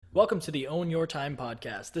Welcome to the Own Your Time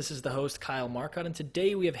podcast. This is the host, Kyle Marcotte, and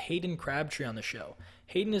today we have Hayden Crabtree on the show.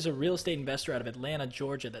 Hayden is a real estate investor out of Atlanta,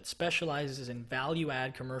 Georgia that specializes in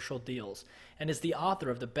value-add commercial deals and is the author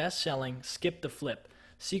of the best-selling Skip the Flip,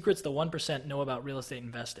 Secrets the 1% Know About Real Estate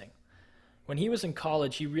Investing. When he was in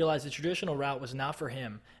college, he realized the traditional route was not for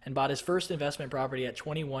him and bought his first investment property at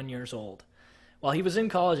 21 years old. While he was in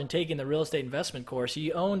college and taking the real estate investment course,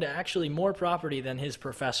 he owned actually more property than his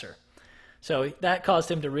professor. So that caused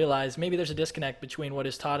him to realize maybe there's a disconnect between what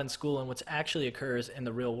is taught in school and what actually occurs in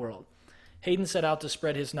the real world. Hayden set out to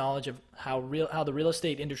spread his knowledge of how the real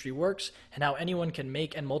estate industry works and how anyone can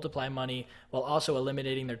make and multiply money while also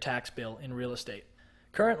eliminating their tax bill in real estate.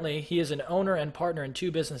 Currently, he is an owner and partner in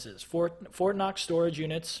two businesses, Fort Knox Storage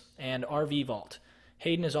Units and RV Vault.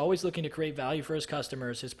 Hayden is always looking to create value for his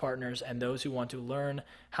customers, his partners, and those who want to learn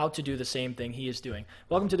how to do the same thing he is doing.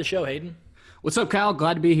 Welcome to the show, Hayden. What's up, Kyle?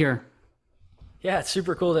 Glad to be here. Yeah, it's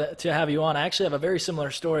super cool to have you on. I actually have a very similar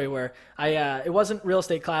story where it wasn't real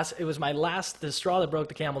estate class. It was the straw that broke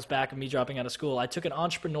the camel's back of me dropping out of school. I took an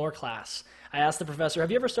entrepreneur class. I asked the professor, have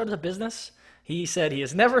you ever started a business? He said he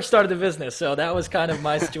has never started a business. So that was kind of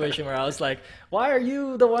my situation where I was like, why are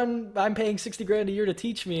you the one I'm paying $60,000 a year to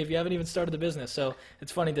teach me if you haven't even started a business? So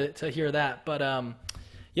it's funny to hear that. But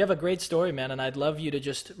you have a great story, man, and I'd love you to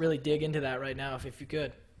just really dig into that right now if you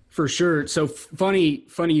could. For sure. So funny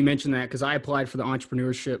you mentioned that because I applied for the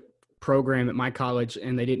entrepreneurship program at my college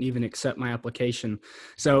and they didn't even accept my application.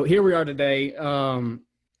 So here we are today.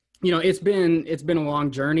 It's been a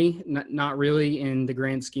long journey, not really in the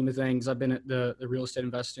grand scheme of things. I've been at the real estate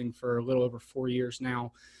investing for a little over 4 years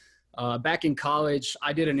now. Back in college,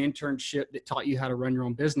 I did an internship that taught you how to run your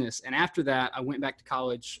own business. And after that, I went back to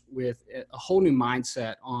college with a whole new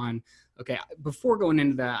mindset on, okay, before going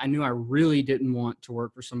into that, I knew I really didn't want to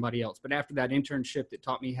work for somebody else. But after that internship that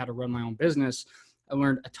taught me how to run my own business, I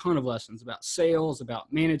learned a ton of lessons about sales,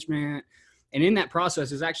 about management. And in that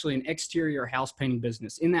process is actually an exterior house painting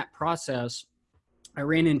business. In that process, I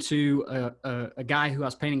ran into a guy who I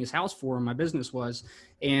was painting his house for, my business was,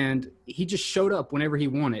 and he just showed up whenever he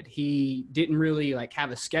wanted. He didn't really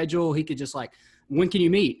have a schedule. He could just when can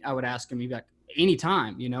you meet? I would ask him. He'd be like,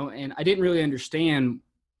 anytime, and I didn't really understand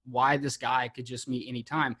why this guy could just meet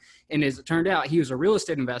anytime. And as it turned out, he was a real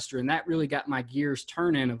estate investor, and that really got my gears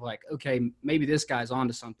turning of okay, maybe this guy's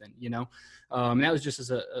onto something, and that was just as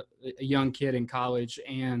a young kid in college.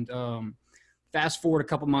 And fast forward a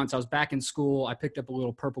couple months, I was back in school. I picked up a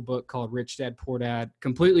little purple book called Rich Dad, Poor Dad,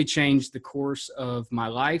 completely changed the course of my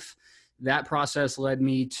life. That process led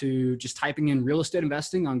me to just typing in real estate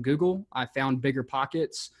investing on Google. I found Bigger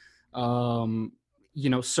Pockets,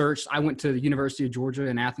 searched. I went to the University of Georgia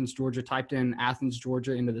in Athens, Georgia, typed in Athens,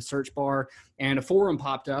 Georgia into the search bar, and a forum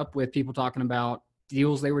popped up with people talking about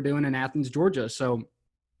deals they were doing in Athens, Georgia. So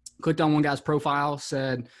clicked on one guy's profile,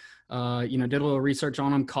 said, did a little research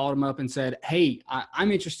on him, called him up and said, hey, I'm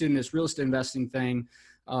interested in this real estate investing thing.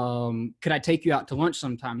 Could I take you out to lunch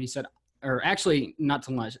sometime? He said, or actually not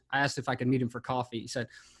to lunch. I asked if I could meet him for coffee. He said,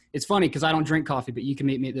 it's funny because I don't drink coffee, but you can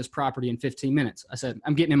meet me at this property in 15 minutes. I said,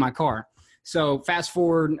 I'm getting in my car. So fast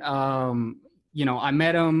forward, I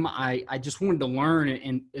met him. I just wanted to learn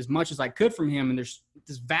and as much as I could from him. And there's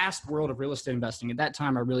this vast world of real estate investing. At that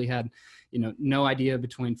time, I really had, no idea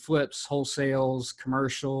between flips, wholesales,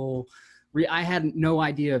 commercial. I had no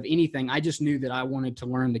idea of anything. I just knew that I wanted to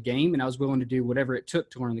learn the game, and I was willing to do whatever it took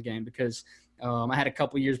to learn the game because I had a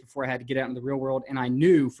couple of years before I had to get out in the real world, and I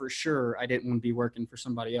knew for sure I didn't want to be working for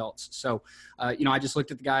somebody else. So, I just looked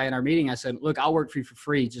at the guy in our meeting. I said, look, I'll work for you for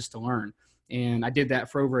free just to learn. And I did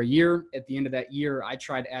that for over a year. At the end of that year, I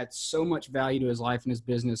tried to add so much value to his life and his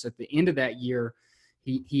business. At the end of that year,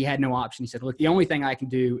 he had no option. He said, look, the only thing I can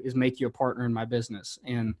do is make you a partner in my business.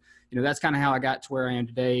 And, that's kind of how I got to where I am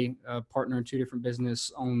today, partner in two different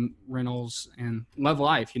business, own rentals, and love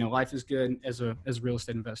life. Life is good as a real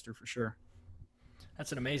estate investor for sure.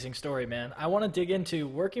 That's an amazing story, man. I want to dig into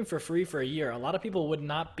working for free for a year. A lot of people would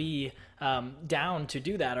not be down to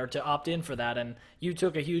do that or to opt in for that. And you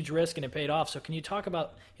took a huge risk and it paid off. So can you talk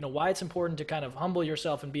about, why it's important to kind of humble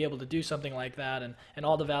yourself and be able to do something like that and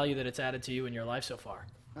all the value that it's added to you in your life so far?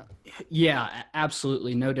 Yeah,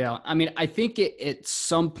 absolutely. No doubt. I mean, I think at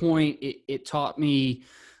some point it taught me,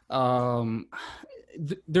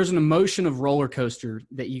 there's an emotion of roller coaster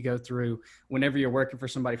that you go through whenever you're working for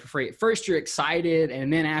somebody for free. At first you're excited.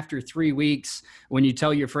 And then after 3 weeks, when you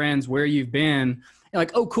tell your friends where you've been, you're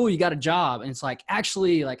like, oh, cool, you got a job. And it's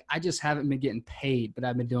actually, I just haven't been getting paid, but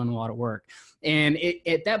I've been doing a lot of work. And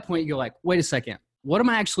at that point you go wait a second, what am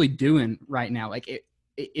I actually doing right now?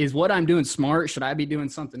 Is what I'm doing smart? Should I be doing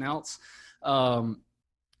something else?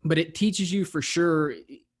 But it teaches you for sure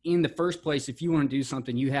in the first place, if you want to do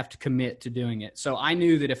something, you have to commit to doing it. So I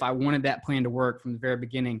knew that if I wanted that plan to work from the very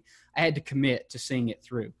beginning, I had to commit to seeing it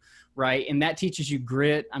through. Right. And that teaches you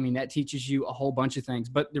grit. I mean, that teaches you a whole bunch of things.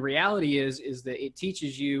 But the reality is that it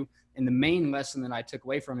teaches you, and the main lesson that I took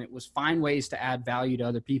away from it was find ways to add value to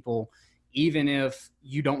other people, even if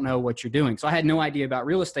you don't know what you're doing. So I had no idea about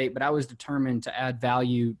real estate, but I was determined to add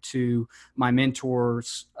value to my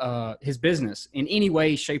mentor's, his business in any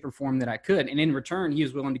way, shape, or form that I could. And in return, he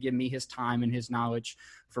was willing to give me his time and his knowledge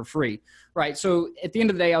for free. Right. So at the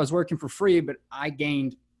end of the day, I was working for free, but I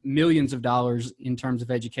gained millions of dollars in terms of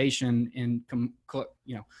education in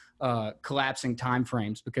collapsing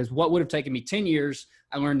timeframes, because what would have taken me 10 years,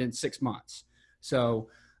 I learned in 6 months. So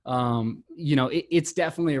it's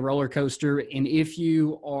definitely a roller coaster. And if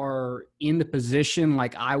you are in the position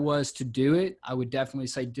like I was to do it, I would definitely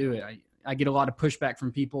say do it. I get a lot of pushback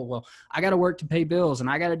from people. Well, I got to work to pay bills, and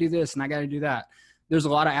I got to do this, and I got to do that. There's a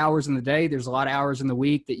lot of hours in the day. There's a lot of hours in the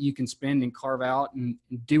week that you can spend and carve out and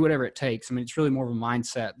do whatever it takes. I mean, it's really more of a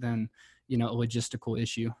mindset than, a logistical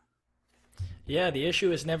issue. Yeah, the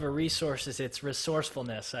issue is never resources, it's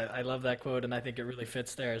resourcefulness. I love that quote, and I think it really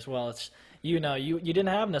fits there as well. It's, you didn't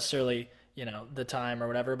have necessarily, the time or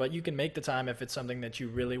whatever, but you can make the time if it's something that you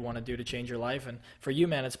really want to do to change your life. And for you,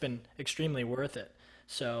 man, it's been extremely worth it.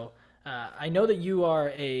 So I know that you are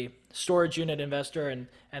a storage unit investor,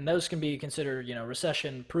 and those can be considered,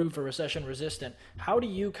 recession-proof or recession-resistant. How do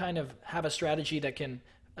you kind of have a strategy that can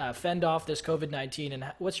fend off this COVID-19,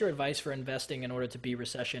 and what's your advice for investing in order to be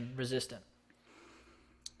recession-resistant?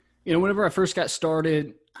 Whenever I first got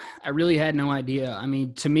started, I really had no idea. I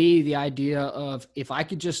mean, to me, the idea of if I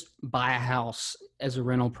could just buy a house as a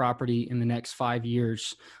rental property in the next 5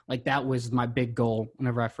 years, like that was my big goal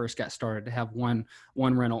whenever I first got started, to have one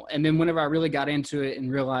rental. And then whenever I really got into it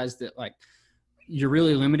and realized that like you're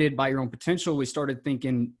really limited by your own potential, we started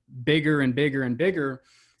thinking bigger and bigger and bigger.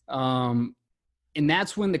 And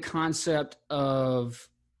that's when the concept of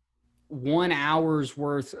 1 hour's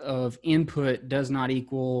worth of input does not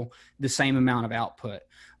equal the same amount of output,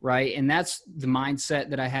 right? And that's the mindset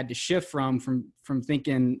that I had to shift from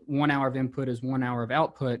thinking 1 hour of input is 1 hour of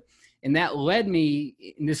output. And that led me,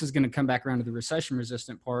 and this is going to come back around to the recession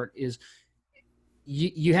resistant part, is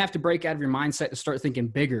you have to break out of your mindset to start thinking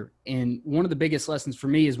bigger. And one of the biggest lessons for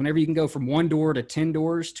me is whenever you can go from 1 door to 10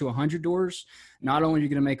 doors to 100 doors, not only are you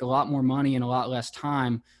going to make a lot more money in a lot less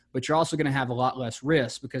time, but you're also going to have a lot less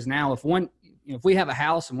risk, because now if we have a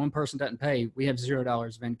house and one person doesn't pay, we have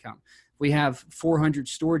 $0 of income. If we have 400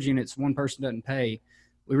 storage units, one person doesn't pay,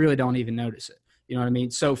 we really don't even notice it. You know what I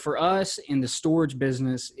mean? So for us in the storage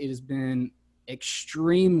business, it has been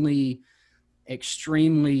extremely,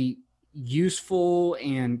 extremely useful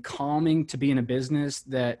and calming to be in a business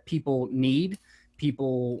that people need.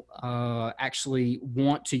 People actually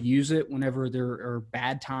want to use it whenever there are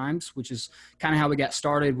bad times, which is kind of how we got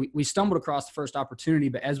started. We stumbled across the first opportunity,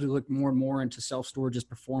 but as we looked more and more into self-storage's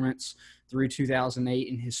performance through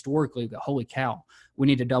 2008 and historically, holy cow, we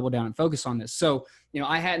need to double down and focus on this. So,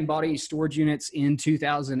 I hadn't bought any storage units in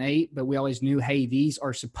 2008, but we always knew, hey, these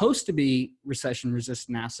are supposed to be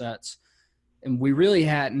recession-resistant assets. And we really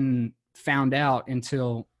hadn't found out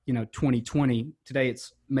until 2020. Today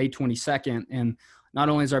it's May 22nd. And not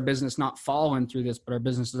only is our business not fallen through this, but our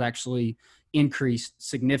business has actually increased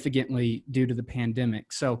significantly due to the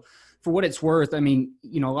pandemic. So for what it's worth, I mean,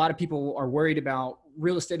 a lot of people are worried about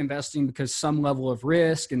real estate investing because some level of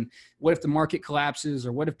risk, and what if the market collapses,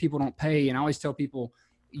 or what if people don't pay? And I always tell people,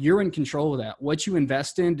 you're in control of that. What you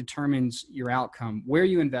invest in determines your outcome. Where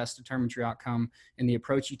you invest determines your outcome, and the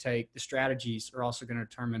approach you take, the strategies are also going to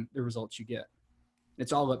determine the results you get.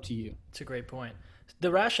 It's all up to you. It's a great point. The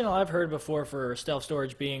rationale I've heard before for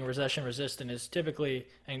self-storage being recession resistant is typically,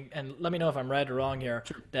 and let me know if I'm right or wrong here,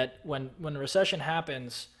 sure, that when a recession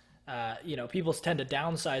happens, people tend to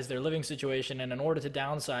downsize their living situation, and in order to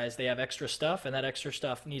downsize, they have extra stuff, and that extra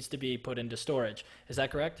stuff needs to be put into storage. Is that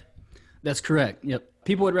correct? That's correct. Yep.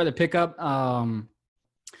 People would rather pick up, an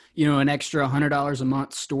extra $100 a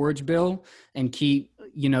month storage bill and keep,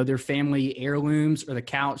 their family heirlooms or the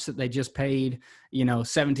couch that they just paid,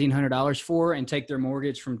 $1,700 for, and take their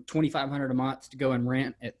mortgage from $2,500 a month to go and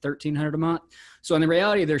rent at $1,300 a month. So in the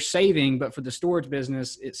reality, they're saving, but for the storage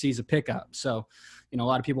business, it sees a pickup. So, a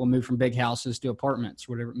lot of people move from big houses to apartments,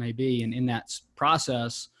 whatever it may be. And in that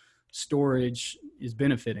process, storage is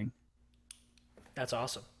benefiting. That's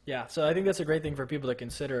awesome. Yeah, so I think that's a great thing for people to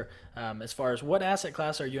consider as far as what asset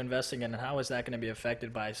class are you investing in, and how is that going to be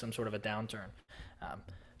affected by some sort of a downturn.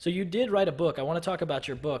 So you did write a book. I want to talk about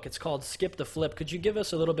your book. It's called Skip the Flip. Could you give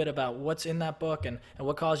us a little bit about what's in that book and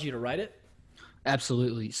what caused you to write it?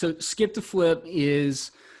 Absolutely. So Skip to Flip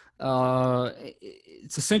is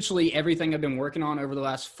it's essentially everything I've been working on over the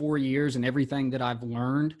last 4 years and everything that I've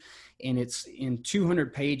learned. And it's in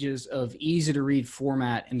 200 pages of easy to read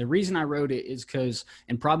format. And the reason I wrote it is because,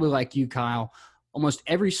 and probably like you, Kyle, almost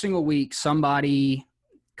every single week, somebody,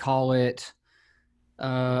 call it,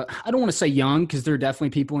 I don't want to say young, because there are definitely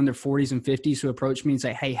people in their 40s and 50s who approach me and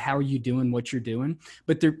say, hey, how are you doing what you're doing?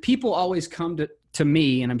 But people always come to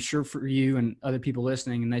me, and I'm sure for you and other people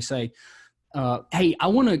listening, and they say, hey, I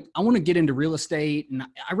want to get into real estate, and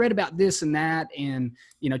I read about this and that, and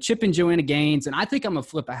Chip and Joanna Gaines, and I think I'm gonna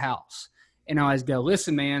flip a house. And I always go,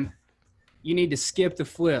 listen, man, you need to skip the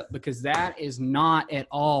flip, because that is not at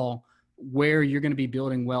all where you're going to be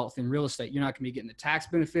building wealth in real estate. You're not going to be getting the tax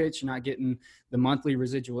benefits. You're not getting the monthly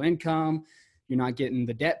residual income. You're not getting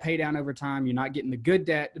the debt pay down over time. You're not getting the good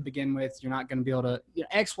debt to begin with. You're not going to be able to,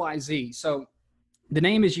 X, Y, Z. So the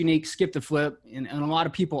name is unique, Skip the Flip. And a lot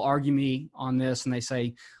of people argue me on this, and they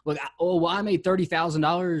say, look, I made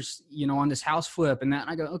 $30,000, on this house flip and that.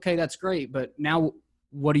 And I go, okay, that's great. But now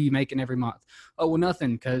what are you making every month? Oh, well,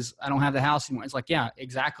 nothing, because I don't have the house anymore. It's like, yeah,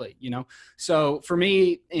 exactly. So for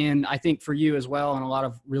me, and I think for you as well, and a lot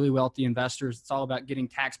of really wealthy investors, it's all about getting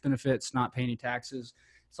tax benefits, not paying any taxes.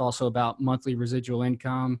 It's also about monthly residual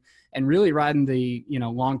income and really riding the,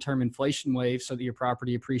 long-term inflation wave so that your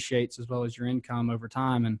property appreciates as well as your income over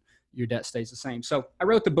time and your debt stays the same. So I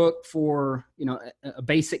wrote the book for, a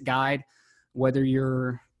basic guide, whether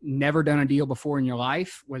you're never done a deal before in your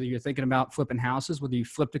life, whether you're thinking about flipping houses, whether you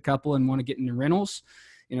flipped a couple and want to get into rentals.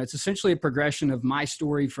 It's essentially a progression of my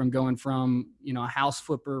story from going from, a house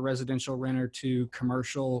flipper, residential renter to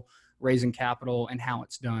commercial, raising capital, and how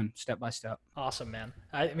it's done step by step. Awesome, man.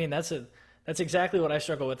 I mean, that's exactly what I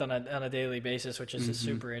struggle with on a daily basis, which is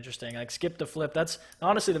super interesting. Like skip the flip. That's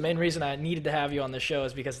honestly the main reason I needed to have you on the show,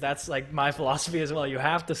 is because that's like my philosophy as well. You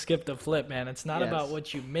have to skip the flip, man. It's not about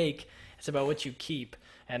what you make. It's about what you keep.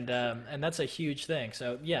 And that's a huge thing.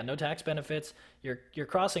 So yeah, no tax benefits. You're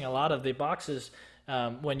crossing a lot of the boxes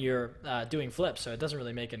when you're doing flips. So it doesn't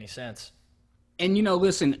really make any sense. And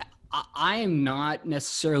listen, I am not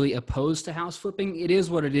necessarily opposed to house flipping. It is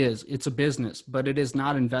what it is. It's a business, but it is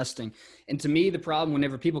not investing. And to me, the problem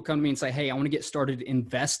whenever people come to me and say, hey, I want to get started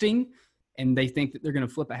investing, and they think that they're going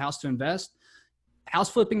to flip a house to invest, house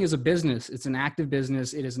flipping is a business. It's an active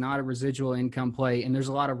business. It is not a residual income play, and there's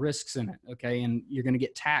a lot of risks in it. Okay. And you're going to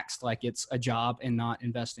get taxed like it's a job and not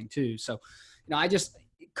investing too. So, I just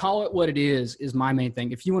call it what it is my main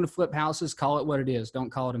thing. If you want to flip houses, call it what it is. Don't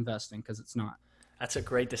call it investing, because it's not. That's a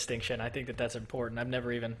great distinction. I think that's important. I've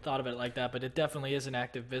never even thought of it like that, but it definitely is an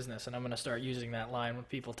active business, and I'm going to start using that line when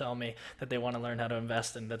people tell me that they want to learn how to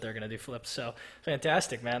invest and that they're going to do flips. So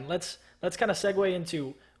fantastic, man. Let's kind of segue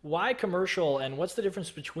into why commercial, and what's the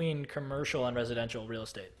difference between commercial and residential real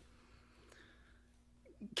estate?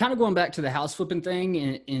 Kind of going back to the house flipping thing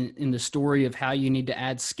in the story of how you need to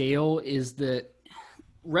add scale, is that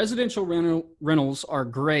residential rentals are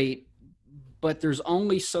great, but there's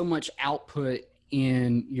only so much output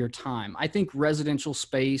in your time. I think residential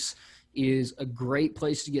space is a great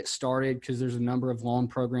place to get started, because there's a number of loan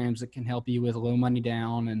programs that can help you with low money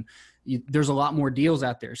down, and there's a lot more deals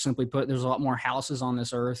out there. Simply put, there's a lot more houses on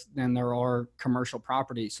this earth than there are commercial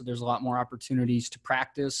properties. So there's a lot more opportunities to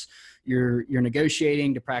practice your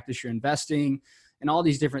negotiating, to practice your investing, and all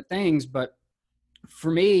these different things. But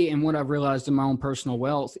for me, and what I've realized in my own personal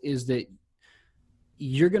wealth, is that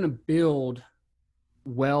you're going to build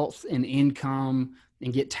wealth and income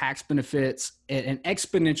and get tax benefits at an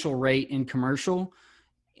exponential rate in commercial.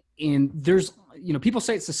 And there's, people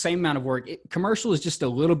say it's the same amount of work. Commercial is just a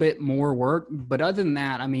little bit more work. But other than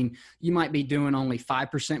that, I mean, you might be doing only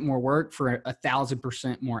 5% more work for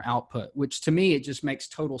 1,000% more output, which to me, it just makes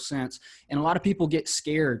total sense. And a lot of people get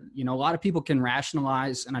scared. A lot of people can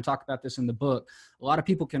rationalize, and I talk about this in the book, a lot of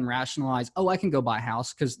people can rationalize, oh, I can go buy a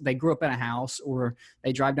house, because they grew up in a house, or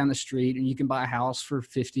they drive down the street and you can buy a house for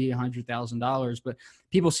 $50,000, $100,000. But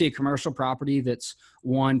people see a commercial property that's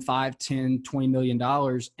 $1, $5, $10, $20 million,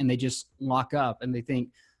 and they just lock up and they think,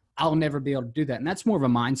 I'll never be able to do that. And that's more of a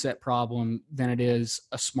mindset problem than it is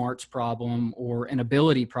a smarts problem or an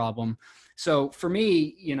ability problem. So for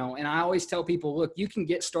me, and I always tell people, look, you can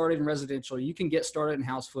get started in residential, you can get started in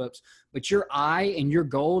house flips, but your eye and your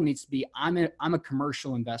goal needs to be, I'm a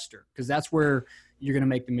commercial investor, because that's where you're going to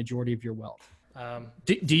make the majority of your wealth.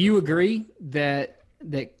 Do you agree that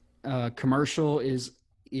commercial is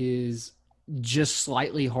just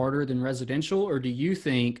slightly harder than residential, or do you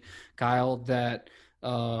think, Kyle, that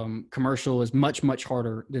commercial is much, much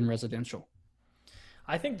harder than residential?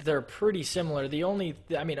 I think they're pretty similar.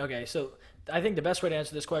 So I think the best way to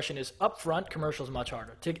answer this question is upfront. Commercial is much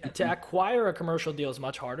harder to acquire a commercial deal is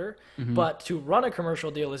much harder, but to run a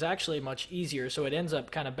commercial deal is actually much easier. So it ends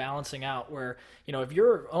up kind of balancing out where, if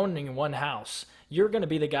you're owning one house, you're going to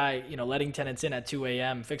be the guy, letting tenants in at 2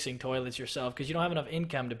 a.m., fixing toilets yourself because you don't have enough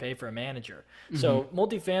income to pay for a manager. So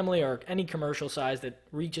multifamily or any commercial size that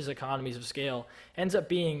reaches economies of scale ends up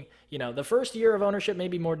being, the first year of ownership may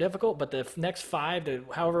be more difficult, but the next 5 to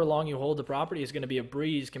however long you hold the property is going to be a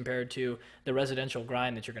breeze compared to the residential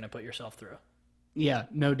grind that you're going to put yourself through. Yeah,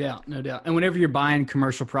 no doubt, no doubt. And whenever you're buying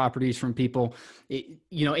commercial properties from people,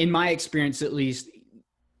 in my experience at least,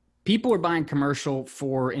 people are buying commercial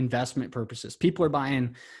for investment purposes. People are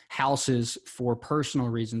buying houses for personal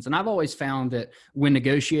reasons. And I've always found that when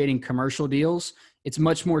negotiating commercial deals, it's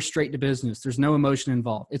much more straight to business. There's no emotion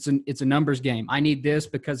involved. It's a numbers game. I need this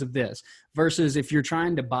because of this. Versus if you're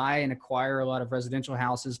trying to buy and acquire a lot of residential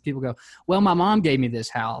houses, people go, well, my mom gave me this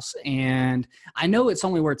house and I know it's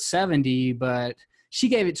only worth 70, but she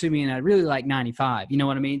gave it to me and I really like 95. You know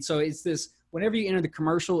what I mean? So it's this, whenever you enter the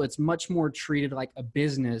commercial, it's much more treated like a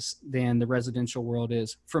business than the residential world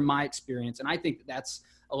is, from my experience. And I think that's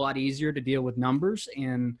a lot easier to deal with numbers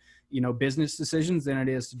and, business decisions than it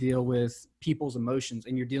is to deal with people's emotions.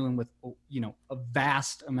 And you're dealing with, a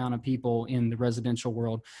vast amount of people in the residential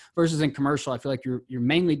world versus in commercial. I feel like you're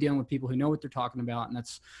mainly dealing with people who know what they're talking about. And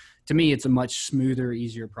that's, to me, it's a much smoother,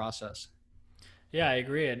 easier process. Yeah, I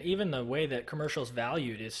agree. And even the way that commercial is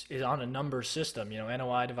valued is on a number system,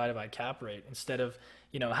 NOI divided by cap rate instead of,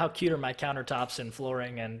 how cute are my countertops and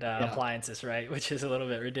flooring and appliances, right? Which is a little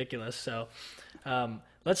bit ridiculous. So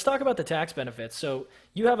let's talk about the tax benefits. So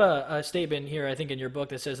you have a statement here, I think in your book,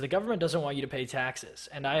 that says the government doesn't want you to pay taxes.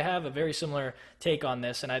 And I have a very similar take on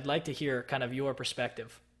this, and I'd like to hear kind of your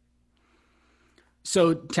perspective.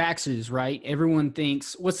 So taxes, right? Everyone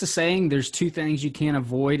thinks, what's the saying? There's 2 things you can't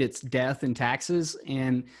avoid. It's death and taxes.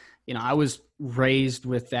 And, I was raised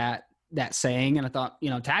with that saying, and I thought,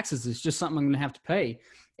 taxes is just something I'm going to have to pay.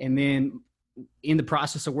 And then in the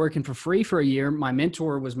process of working for free for a year, my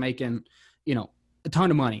mentor was making, a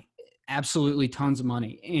ton of money, absolutely tons of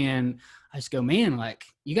money. And I just go, man, like,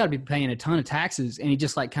 you got to be paying a ton of taxes. And he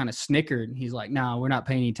just like kind of snickered. He's like, no, we're not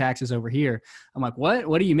paying any taxes over here. I'm like,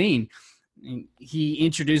 what do you mean? And he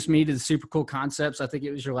introduced me to the super cool concepts. I think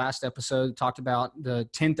it was your last episode, talked about the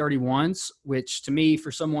 1031s, which to me,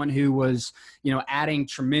 for someone who was, adding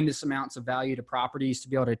tremendous amounts of value to properties, to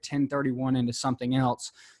be able to 1031 into something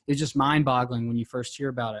else is just mind boggling when you first hear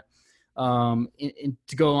about it. And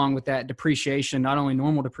to go along with that, depreciation, not only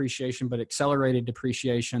normal depreciation, but accelerated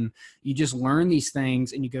depreciation, you just learn these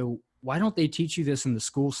things and you go, why don't they teach you this in the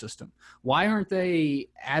school system? Why aren't they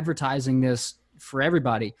advertising this for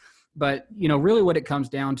everybody? But, really what it comes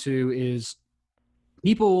down to is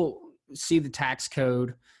people see the tax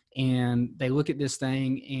code and they look at this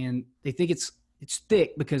thing and they think it's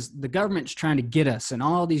thick because the government's trying to get us in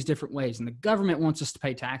all these different ways and the government wants us to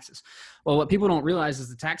pay taxes. Well, what people don't realize is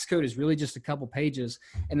the tax code is really just a couple pages.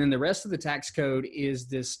 And then the rest of the tax code is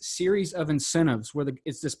this series of incentives where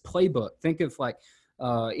it's this playbook. Think of like,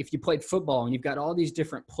 if you played football and you've got all these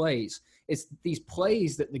different plays, it's these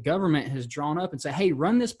plays that the government has drawn up and say, hey,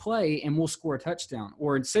 run this play and we'll score a touchdown.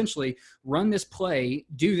 Or essentially run this play,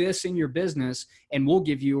 do this in your business, and we'll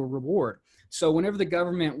give you a reward. So whenever the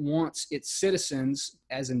government wants its citizens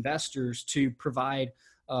as investors to provide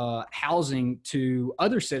housing to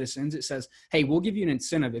other citizens, it says, hey, we'll give you an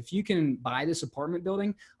incentive. If you can buy this apartment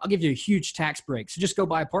building, I'll give you a huge tax break. So just go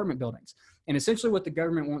buy apartment buildings. And essentially what the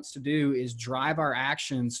government wants to do is drive our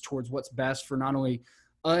actions towards what's best for not only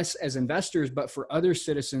us as investors, but for other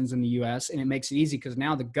citizens in the U.S. And it makes it easy because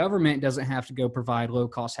now the government doesn't have to go provide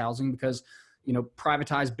low-cost housing because,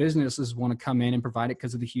 privatized businesses want to come in and provide it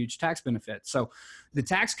because of the huge tax benefits. So the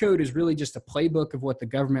tax code is really just a playbook of what the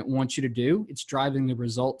government wants you to do. It's driving the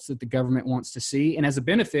results that the government wants to see. And as a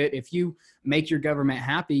benefit, if you make your government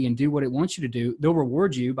happy and do what it wants you to do, they'll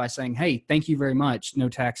reward you by saying, hey, thank you very much. No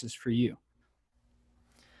taxes for you.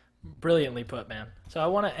 Brilliantly put, man. So I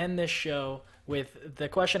want to end this show with the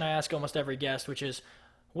question I ask almost every guest, which is,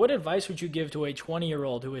 what advice would you give to a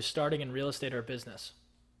 20-year-old who is starting in real estate or business?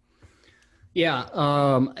 Yeah.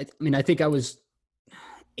 I think I was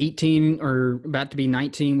 18 or about to be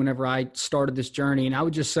 19 whenever I started this journey. And I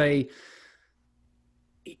would just say,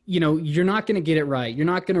 you're not going to get it right. You're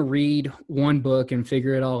not going to read one book and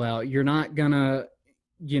figure it all out. You're not going to,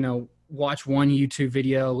 watch one YouTube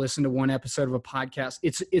video, listen to one episode of a podcast.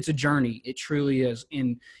 It's a journey. It truly is.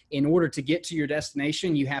 In order to get to your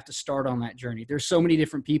destination, you have to start on that journey. There's so many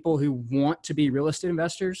different people who want to be real estate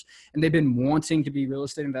investors, and they've been wanting to be real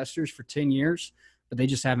estate investors for 10 years, but they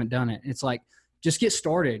just haven't done it. It's like just get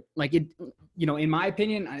started. Like it, in my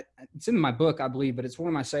opinion, it's in my book, I believe, but it's one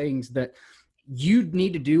of my sayings that you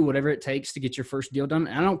need to do whatever it takes to get your first deal done.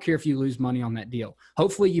 And I don't care if you lose money on that deal.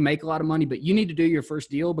 Hopefully you make a lot of money, but you need to do your first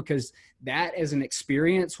deal, because that as an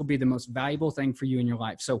experience will be the most valuable thing for you in your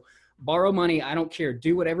life. So borrow money. I don't care.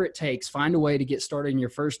 Do whatever it takes. Find a way to get started in your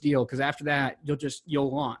first deal. Because after that,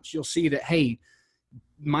 you'll launch. You'll see that, hey,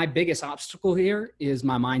 my biggest obstacle here is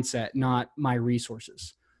my mindset, not my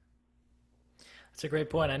resources. That's a great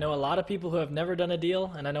point. I know a lot of people who have never done a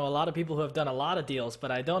deal, and I know a lot of people who have done a lot of deals,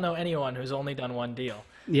 but I don't know anyone who's only done one deal.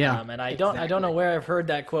 Yeah. And I don't know where I've heard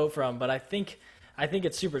that quote from, but I think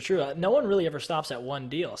it's super true. No one really ever stops at one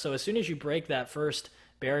deal. So as soon as you break that first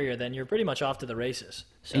barrier, then you're pretty much off to the races.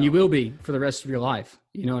 So. And you will be for the rest of your life.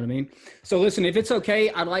 You know what I mean? So listen, if it's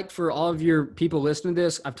okay, I'd like for all of your people listening to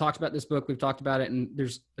this, I've talked about this book, we've talked about it, and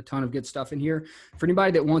there's a ton of good stuff in here. For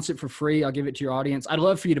anybody that wants it for free, I'll give it to your audience. I'd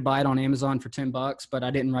love for you to buy it on Amazon for $10, but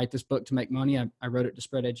I didn't write this book to make money. I wrote it to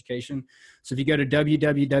spread education. So if you go to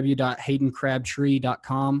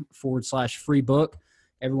www.haydencrabtree.com/free book,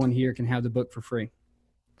 everyone here can have the book for free.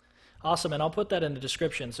 Awesome, and I'll put that in the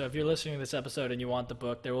description. So if you're listening to this episode and you want the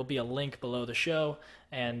book, there will be a link below the show.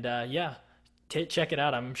 And check it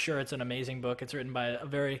out. I'm sure it's an amazing book. It's written by a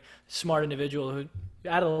very smart individual who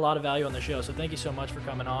added a lot of value on the show. So thank you so much for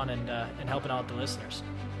coming on and helping out the listeners.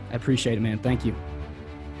 I appreciate it, man. Thank you.